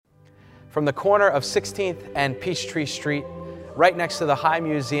From the corner of 16th and Peachtree Street, right next to the High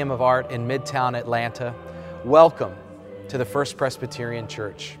Museum of Art in Midtown Atlanta, welcome to the First Presbyterian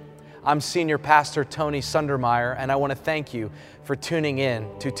Church. I'm Senior Pastor Tony Sundermeyer, and I want to thank you for tuning in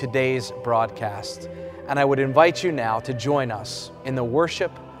to today's broadcast. And I would invite you now to join us in the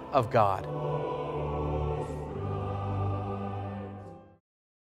worship of God.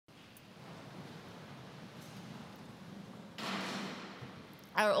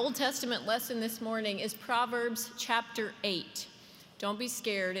 Our Old Testament lesson this morning is Proverbs chapter 8. Don't be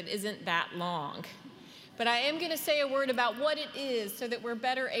scared, it isn't that long. But I am going to say a word about what it is so that we're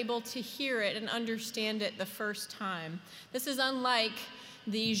better able to hear it and understand it the first time. This is unlike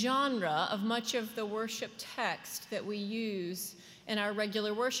the genre of much of the worship text that we use in our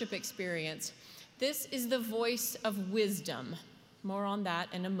regular worship experience. This is the voice of wisdom. More on that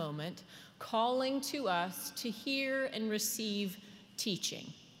in a moment. Calling to us to hear and receive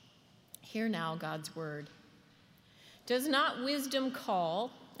teaching. Hear now God's word. Does not wisdom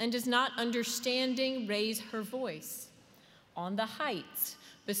call, and does not understanding raise her voice? On the heights,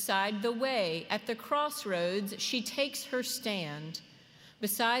 beside the way, at the crossroads, she takes her stand.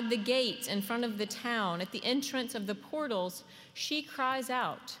 Beside the gates in front of the town, at the entrance of the portals, she cries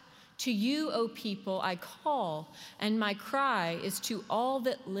out, "To you, O people, I call, and my cry is to all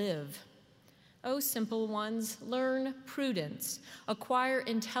that live." O simple ones, learn prudence, acquire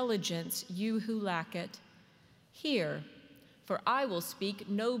intelligence, you who lack it. Hear, for I will speak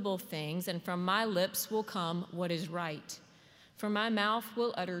noble things, and from my lips will come what is right. For my mouth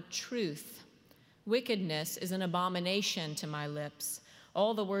will utter truth. Wickedness is an abomination to my lips.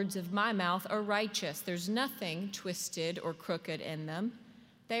 All the words of my mouth are righteous. There's nothing twisted or crooked in them.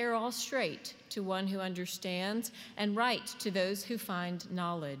 They are all straight to one who understands, and right to those who find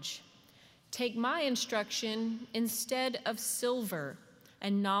knowledge. Take my instruction instead of silver,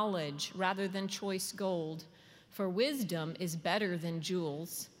 and knowledge rather than choice gold. For wisdom is better than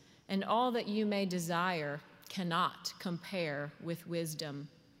jewels, and all that you may desire cannot compare with wisdom.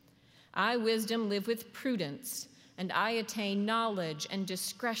 I, wisdom, live with prudence, and I attain knowledge and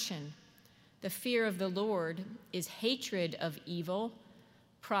discretion. The fear of the Lord is hatred of evil.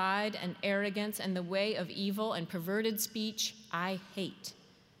 Pride and arrogance and the way of evil and perverted speech I hate.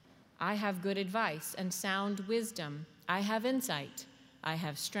 I have good advice and sound wisdom. I have insight. I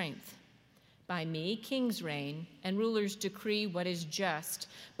have strength. By me, kings reign, and rulers decree what is just.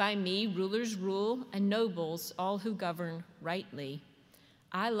 By me, rulers rule, and nobles, all who govern rightly.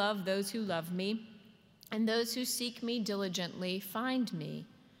 I love those who love me, and those who seek me diligently find me.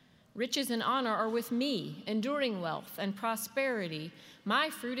 Riches and honor are with me, enduring wealth and prosperity.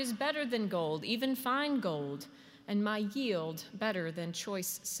 My fruit is better than gold, even fine gold, and my yield better than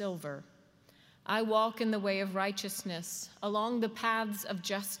choice silver. I walk in the way of righteousness, along the paths of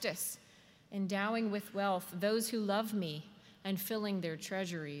justice, endowing with wealth those who love me and filling their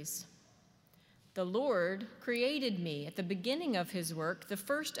treasuries. The Lord created me at the beginning of his work, the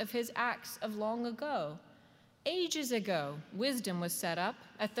first of his acts of long ago. Ages ago, wisdom was set up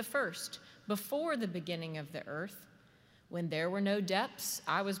at the first, before the beginning of the earth. When there were no depths,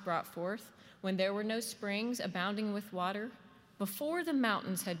 I was brought forth. When there were no springs abounding with water, before the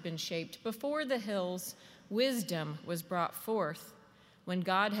mountains had been shaped, before the hills, wisdom was brought forth. When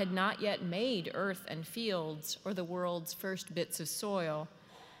God had not yet made earth and fields, or the world's first bits of soil.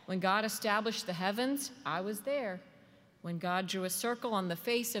 When God established the heavens, I was there. When God drew a circle on the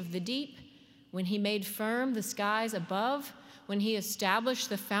face of the deep, when he made firm the skies above, when he established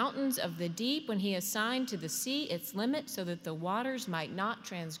the fountains of the deep, when he assigned to the sea its limit so that the waters might not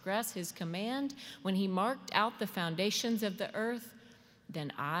transgress his command, when he marked out the foundations of the earth,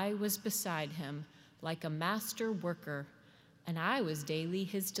 then I was beside him like a master worker, and I was daily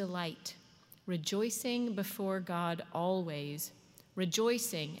his delight, rejoicing before God always,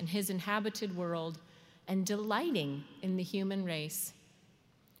 rejoicing in his inhabited world, and delighting in the human race.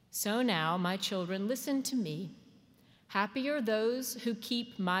 So now, my children, listen to me. Happy are those who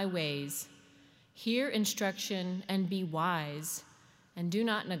keep my ways. Hear instruction and be wise, and do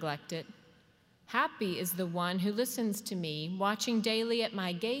not neglect it. Happy is the one who listens to me, watching daily at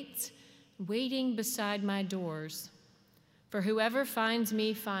my gates, waiting beside my doors. For whoever finds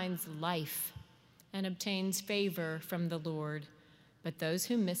me finds life and obtains favor from the Lord. But those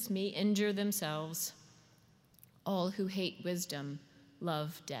who miss me injure themselves. All who hate wisdom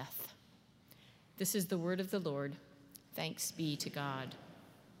love death. This is the word of the Lord. Thanks be to God.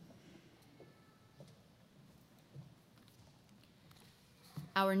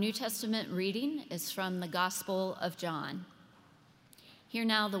 Our New Testament reading is from the Gospel of John. Hear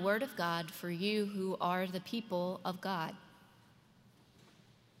now the word of God for you who are the people of God.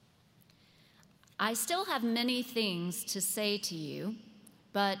 I still have many things to say to you,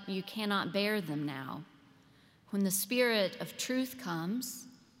 but you cannot bear them now. When the Spirit of truth comes,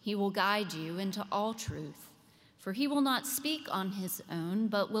 he will guide you into all truth, for he will not speak on his own,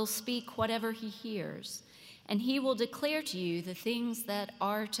 but will speak whatever he hears, and he will declare to you the things that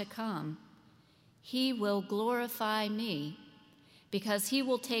are to come. He will glorify me, because he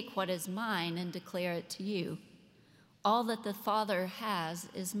will take what is mine and declare it to you. All that the Father has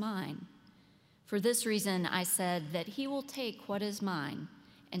is mine. For this reason I said that he will take what is mine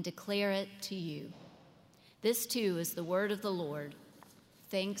and declare it to you. This too is the word of the Lord.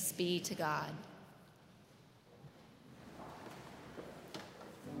 Thanks be to God.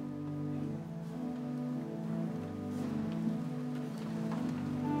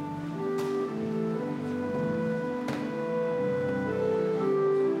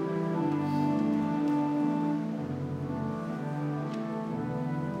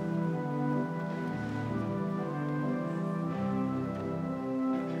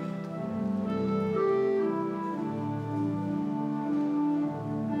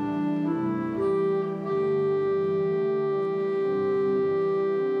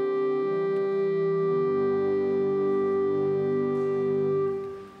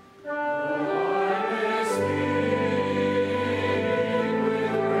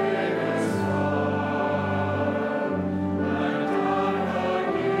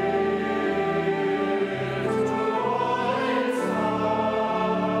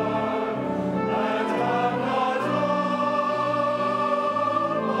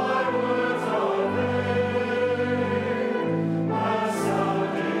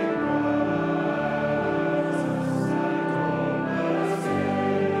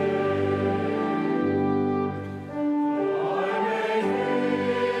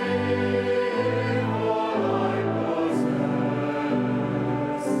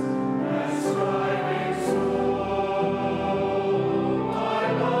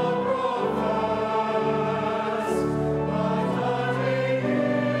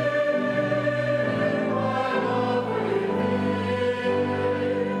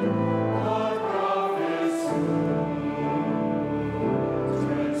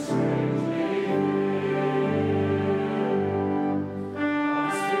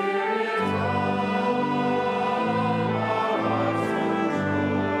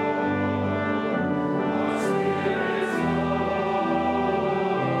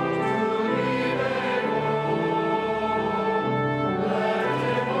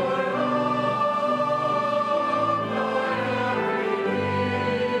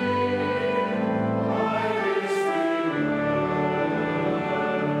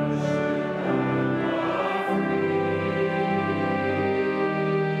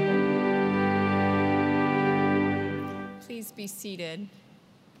 Be seated,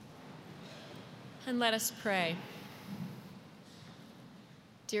 and let us pray.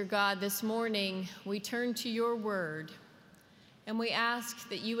 Dear God, this morning we turn to your word, and we ask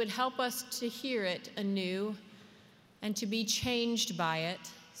that you would help us to hear it anew and to be changed by it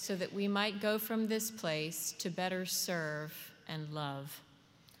so that we might go from this place to better serve and love.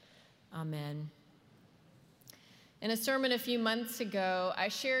 Amen. In a sermon a few months ago, I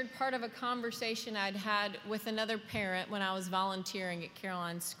shared part of a conversation I'd had with another parent when I was volunteering at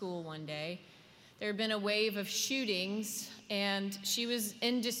Caroline's school one day. There had been a wave of shootings, and she was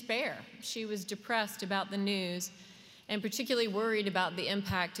in despair. She was depressed about the news and particularly worried about the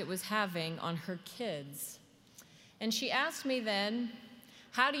impact it was having on her kids. And she asked me then,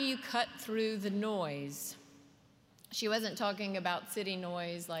 how do you cut through the noise? She wasn't talking about city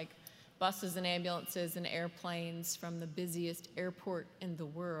noise like buses and ambulances and airplanes from the busiest airport in the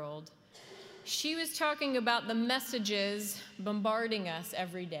world. She was talking about the messages bombarding us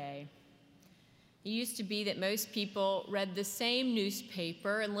every day. It used to be that most people read the same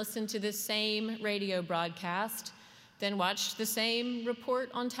newspaper and listened to the same radio broadcast, then watched the same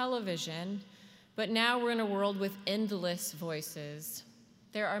report on television. But now we're in a world with endless voices.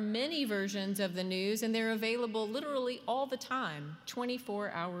 There are many versions of the news, and they're available literally all the time, 24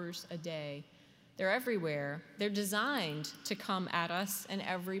 hours a day. They're everywhere. They're designed to come at us in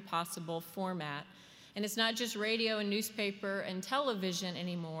every possible format. And it's not just radio and newspaper and television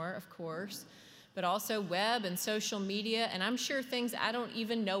anymore, of course, but also web and social media, and I'm sure things I don't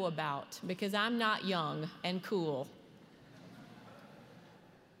even know about because I'm not young and cool.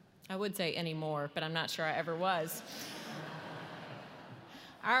 I would say anymore, but I'm not sure I ever was.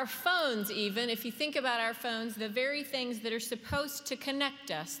 Our phones even, if you think about our phones, the very things that are supposed to connect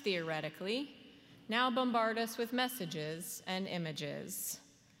us theoretically, now bombard us with messages and images.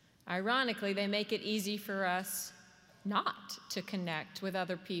 Ironically, they make it easy for us not to connect with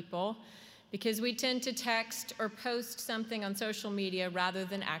other people because we tend to text or post something on social media rather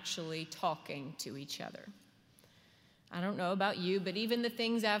than actually talking to each other. I don't know about you, but even the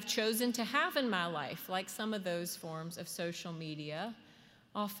things I've chosen to have in my life, like some of those forms of social media,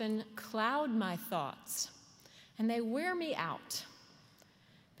 often cloud my thoughts, and they wear me out,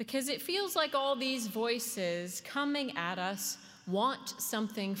 because it feels like all these voices coming at us want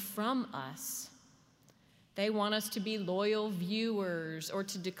something from us. They want us to be loyal viewers or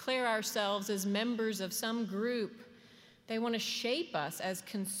to declare ourselves as members of some group. They want to shape us as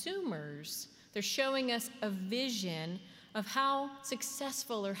consumers. They're showing us a vision of how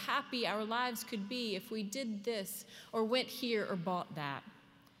successful or happy our lives could be if we did this or went here or bought that.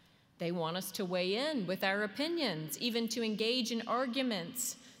 They want us to weigh in with our opinions, even to engage in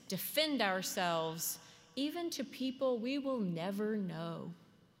arguments, defend ourselves, even to people we will never know.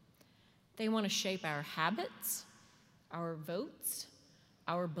 They want to shape our habits, our votes,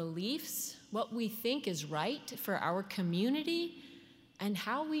 our beliefs, what we think is right for our community, and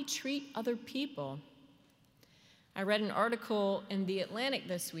how we treat other people. I read an article in The Atlantic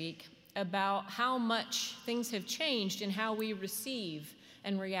this week about how much things have changed in how we receive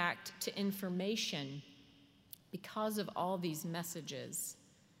and react to information because of all these messages.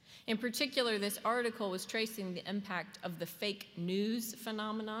 In particular, this article was tracing the impact of the fake news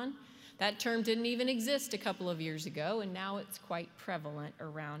phenomenon. That term didn't even exist a couple of years ago, and now it's quite prevalent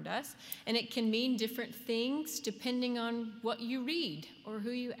around us. And it can mean different things depending on what you read or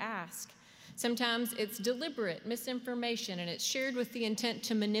who you ask. Sometimes it's deliberate misinformation, and it's shared with the intent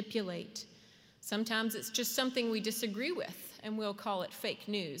to manipulate. Sometimes it's just something we disagree with, and we'll call it fake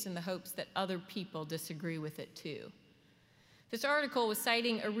news in the hopes that other people disagree with it too. This article was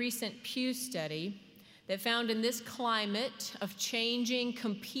citing a recent Pew study that found in this climate of changing,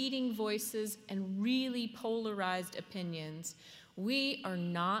 competing voices and really polarized opinions, we are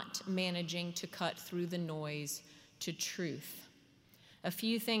not managing to cut through the noise to truth. A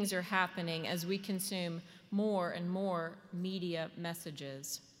few things are happening as we consume more and more media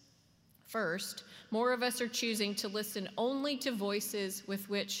messages. First, more of us are choosing to listen only to voices with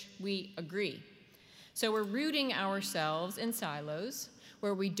which we agree. So we're rooting ourselves in silos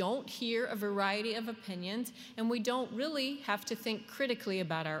where we don't hear a variety of opinions and we don't really have to think critically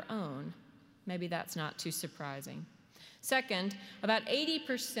about our own. Maybe that's not too surprising. Second, about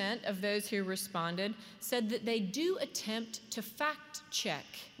 80% of those who responded said that they do attempt to fact check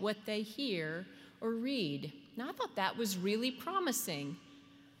what they hear or read. Now, I thought that was really promising,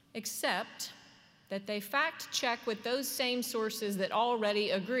 except that they fact check with those same sources that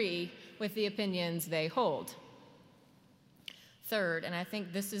already agree with the opinions they hold. Third, and I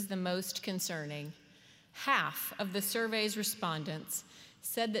think this is the most concerning, half of the survey's respondents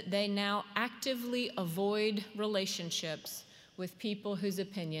said that they now actively avoid relationships with people whose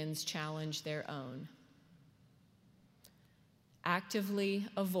opinions challenge their own. Actively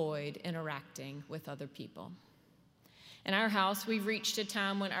avoid interacting with other people. In our house, we've reached a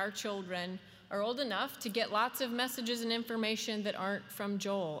time when our children are old enough to get lots of messages and information that aren't from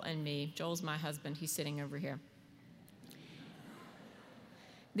Joel and me. Joel's my husband. He's sitting over here.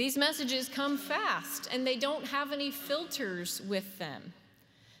 These messages come fast, and they don't have any filters with them.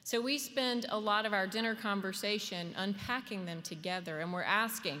 So we spend a lot of our dinner conversation unpacking them together, and we're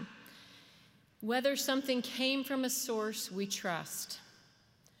asking whether something came from a source we trust,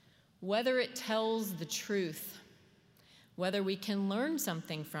 whether it tells the truth, whether we can learn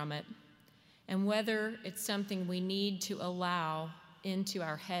something from it, and whether it's something we need to allow into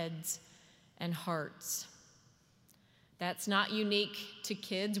our heads and hearts. That's not unique to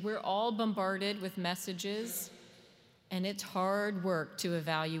kids. We're all bombarded with messages, and it's hard work to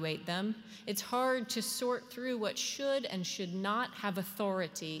evaluate them. It's hard to sort through what should and should not have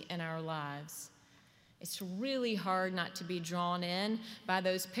authority in our lives. It's really hard not to be drawn in by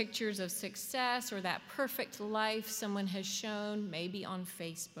those pictures of success or that perfect life someone has shown, maybe on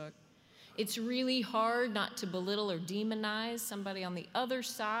Facebook. It's really hard not to belittle or demonize somebody on the other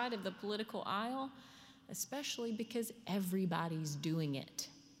side of the political aisle, especially because everybody's doing it.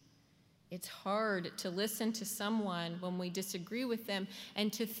 It's hard to listen to someone when we disagree with them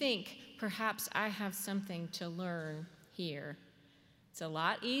and to think, perhaps I have something to learn here. It's a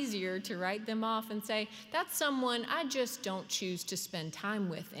lot easier to write them off and say, that's someone I just don't choose to spend time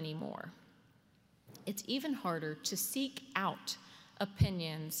with anymore. It's even harder to seek out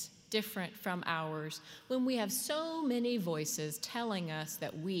opinions different from ours when we have so many voices telling us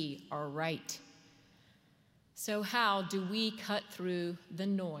that we are right. So how do we cut through the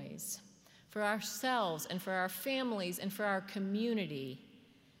noise for ourselves and for our families and for our community?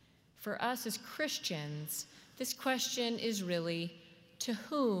 For us as Christians, this question is really, To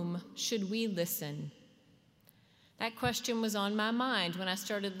whom should we listen? That question was on my mind when I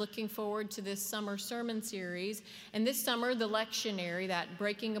started looking forward to this summer sermon series. And this summer, the lectionary, that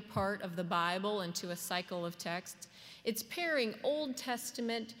breaking apart of the Bible into a cycle of texts, it's pairing Old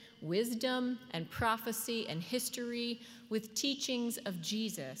Testament wisdom and prophecy and history with teachings of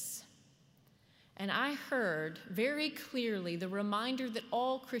Jesus. And I heard very clearly the reminder that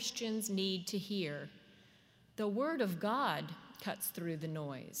all Christians need to hear. The Word of God cuts through the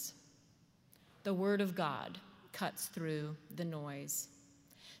noise. The Word of God cuts through the noise.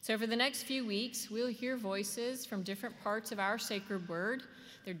 So for the next few weeks, we'll hear voices from different parts of our sacred word.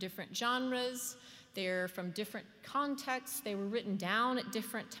 They're different genres. They're from different contexts. They were written down at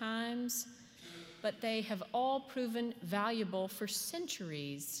different times. But they have all proven valuable for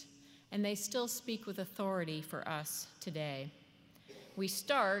centuries, and they still speak with authority for us today. We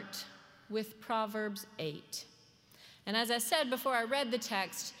start with Proverbs 8. And as I said before I read the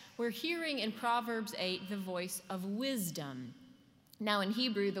text, we're hearing in Proverbs 8 the voice of wisdom. Now in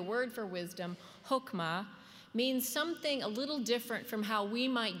Hebrew, the word for wisdom, chokmah, means something a little different from how we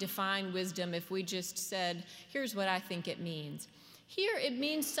might define wisdom if we just said, here's what I think it means. Here it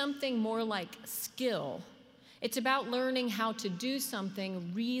means something more like skill. It's about learning how to do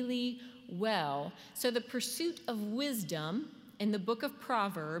something really well. So the pursuit of wisdom in the book of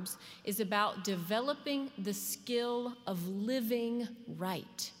Proverbs is about developing the skill of living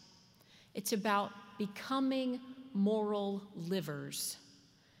right. It's about becoming moral livers.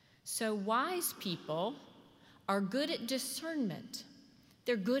 So wise people are good at discernment.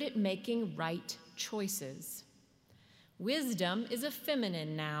 They're good at making right choices. Wisdom is a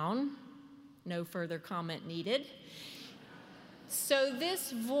feminine noun. No further comment needed. So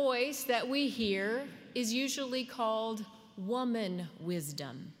this voice that we hear is usually called woman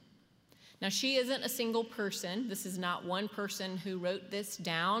wisdom. Now, she isn't a single person. This is not one person who wrote this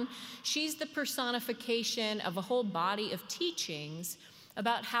down. She's the personification of a whole body of teachings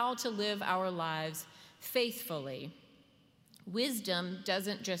about how to live our lives faithfully. Wisdom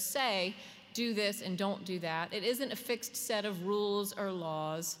doesn't just say, do this and don't do that. It isn't a fixed set of rules or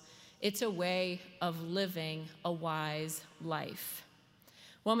laws. It's a way of living a wise life.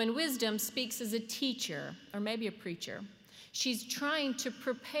 Woman wisdom speaks as a teacher, or maybe a preacher. She's trying to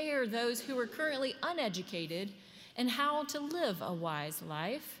prepare those who are currently uneducated in how to live a wise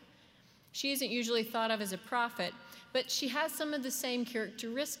life. She isn't usually thought of as a prophet, but she has some of the same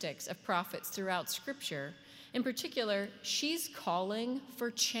characteristics of prophets throughout Scripture. In particular, she's calling for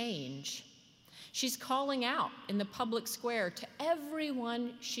change. She's calling out in the public square to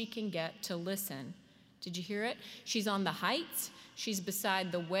everyone she can get to listen. Did you hear it? She's on the heights. She's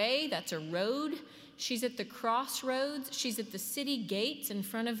beside the way. That's a road. She's at the crossroads. She's at the city gates in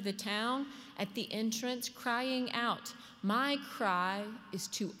front of the town, at the entrance, crying out, "My cry is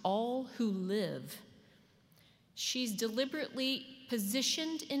to all who live." She's deliberately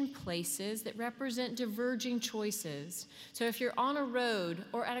positioned in places that represent diverging choices. So if you're on a road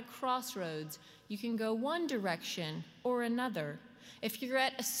or at a crossroads, you can go one direction or another. If you're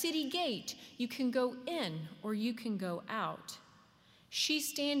at a city gate, you can go in or you can go out. She's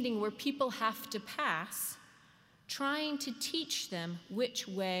standing where people have to pass, trying to teach them which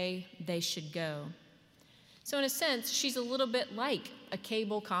way they should go. So in a sense, she's a little bit like a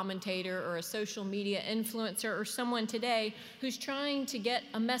cable commentator or a social media influencer or someone today who's trying to get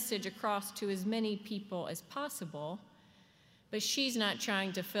a message across to as many people as possible, but she's not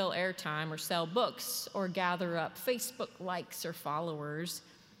trying to fill airtime or sell books or gather up Facebook likes or followers.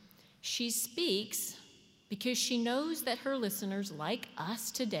 She speaks because she knows that her listeners, like us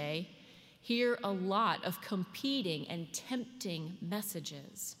today, hear a lot of competing and tempting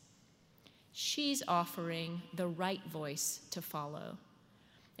messages. She's offering the right voice to follow.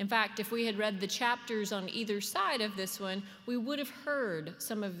 In fact, if we had read the chapters on either side of this one, we would have heard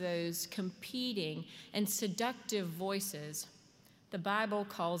some of those competing and seductive voices. The Bible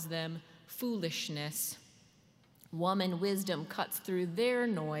calls them foolishness. Woman wisdom cuts through their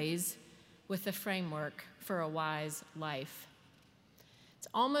noise with the framework for a wise life. It's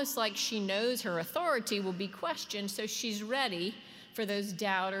almost like she knows her authority will be questioned, so she's ready for those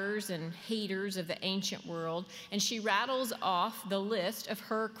doubters and haters of the ancient world, and she rattles off the list of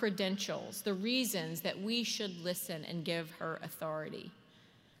her credentials, the reasons that we should listen and give her authority.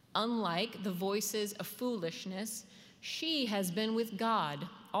 Unlike the voices of foolishness, she has been with God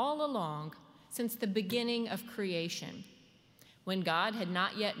all along since the beginning of creation. When God had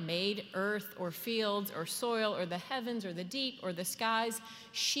not yet made earth or fields or soil or the heavens or the deep or the skies,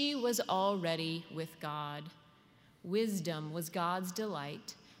 she was already with God. Wisdom was God's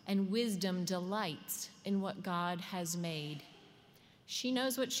delight, and wisdom delights in what God has made. She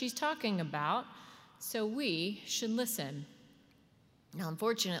knows what she's talking about, so we should listen. Now,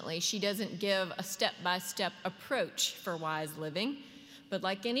 unfortunately, she doesn't give a step-by-step approach for wise living, but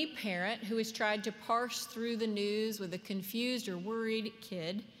like any parent who has tried to parse through the news with a confused or worried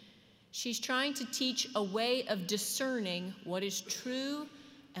kid, she's trying to teach a way of discerning what is true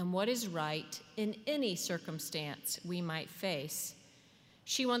and what is right in any circumstance we might face.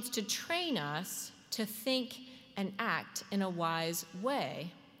 She wants to train us to think and act in a wise way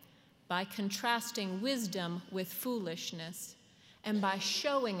by contrasting wisdom with foolishness and by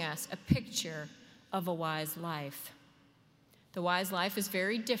showing us a picture of a wise life. The wise life is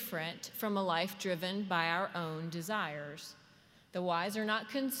very different from a life driven by our own desires. The wise are not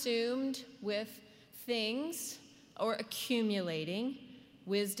consumed with things or accumulating.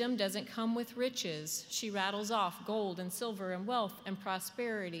 Wisdom doesn't come with riches. She rattles off gold and silver and wealth and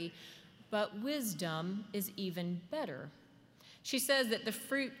prosperity, but wisdom is even better. She says that the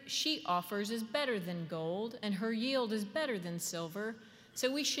fruit she offers is better than gold, and her yield is better than silver, so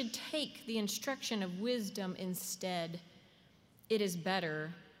we should take the instruction of wisdom instead. It is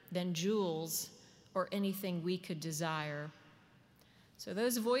better than jewels or anything we could desire. So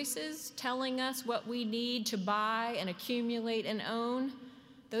those voices telling us what we need to buy and accumulate and own,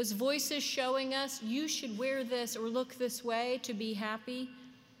 those voices showing us you should wear this or look this way to be happy,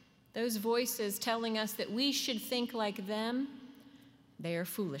 those voices telling us that we should think like them, they are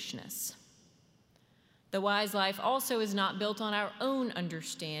foolishness. The wise life also is not built on our own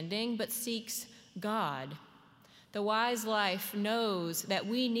understanding, but seeks God. The wise life knows that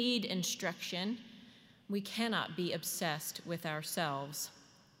we need instruction. We cannot be obsessed with ourselves.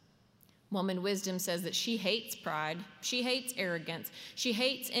 Woman wisdom says that she hates pride, she hates arrogance, she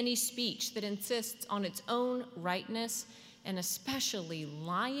hates any speech that insists on its own rightness, and especially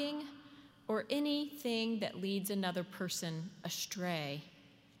lying or anything that leads another person astray.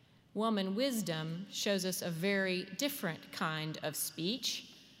 Woman wisdom shows us a very different kind of speech.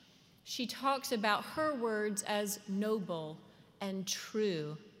 She talks about her words as noble and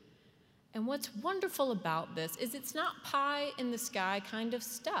true. And what's wonderful about this is it's not pie in the sky kind of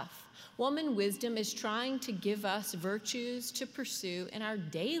stuff. Woman wisdom is trying to give us virtues to pursue in our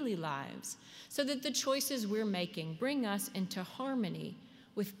daily lives so that the choices we're making bring us into harmony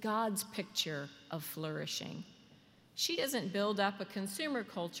with God's picture of flourishing. She doesn't build up a consumer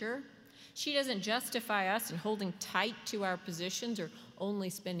culture. She doesn't justify us in holding tight to our positions or only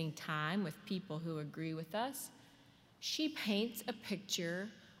spending time with people who agree with us. She paints a picture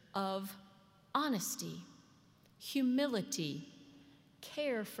of honesty, humility,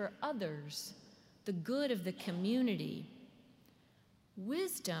 care for others, the good of the community.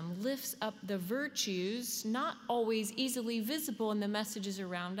 Wisdom lifts up the virtues, not always easily visible in the messages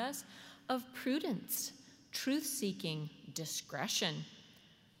around us, of prudence, truth-seeking, discretion,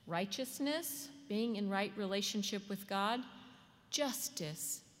 righteousness, being in right relationship with God,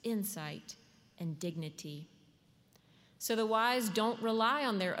 justice, insight, and dignity. So the wise don't rely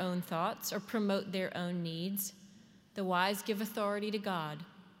on their own thoughts or promote their own needs. The wise give authority to God.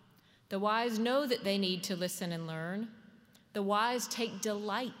 The wise know that they need to listen and learn. The wise take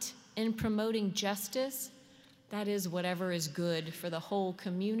delight in promoting justice, that is, whatever is good for the whole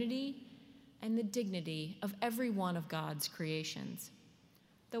community and the dignity of every one of God's creations.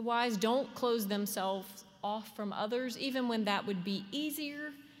 The wise don't close themselves off from others, even when that would be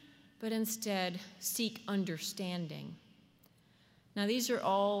easier, but instead seek understanding. Now, these are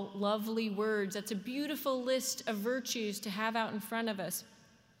all lovely words. That's a beautiful list of virtues to have out in front of us,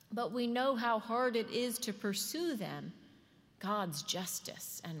 but we know how hard it is to pursue them, God's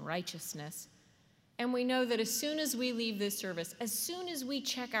justice and righteousness. And we know that as soon as we leave this service, as soon as we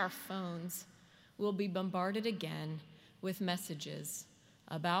check our phones, we'll be bombarded again with messages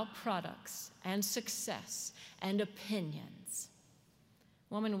about products and success and opinions.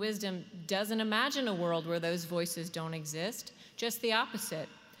 Woman wisdom doesn't imagine a world where those voices don't exist, just the opposite.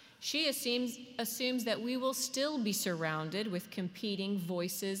 She assumes that we will still be surrounded with competing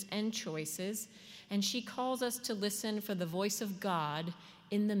voices and choices, and she calls us to listen for the voice of God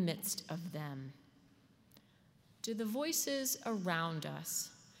in the midst of them. Do the voices around us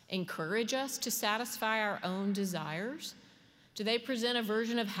encourage us to satisfy our own desires? Do they present a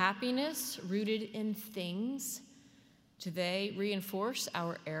version of happiness rooted in things? Do they reinforce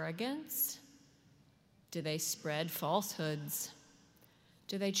our arrogance? Do they spread falsehoods?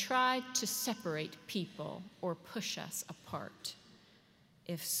 Do they try to separate people or push us apart?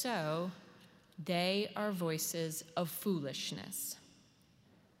 If so, they are voices of foolishness.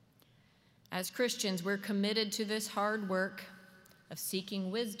 As Christians, we're committed to this hard work. of seeking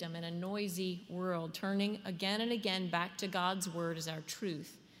wisdom in a noisy world, turning again and again back to God's word as our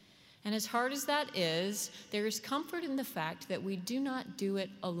truth. And as hard as that is, there is comfort in the fact that we do not do it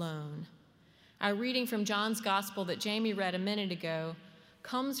alone. Our reading from John's Gospel that Jamie read a minute ago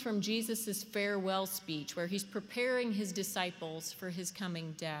comes from Jesus' farewell speech, where he's preparing his disciples for his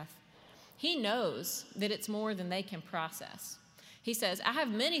coming death. He knows that it's more than they can process. He says, I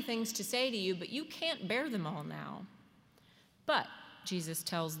have many things to say to you, but you can't bear them all now. But, Jesus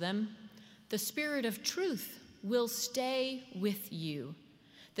tells them, the Spirit of truth will stay with you.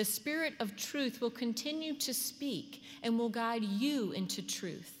 The Spirit of truth will continue to speak and will guide you into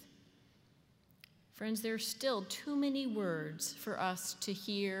truth. Friends, there are still too many words for us to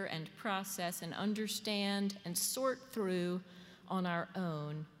hear and process and understand and sort through on our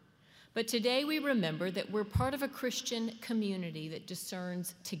own. But today we remember that we're part of a Christian community that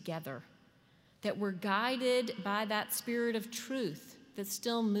discerns together, that we're guided by that Spirit of truth that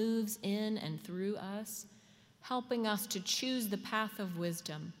still moves in and through us, helping us to choose the path of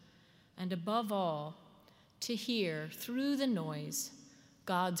wisdom, and above all, to hear through the noise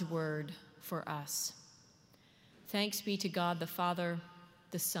God's word for us. Thanks be to God the Father,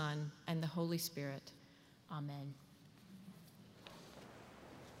 the Son, and the Holy Spirit. Amen.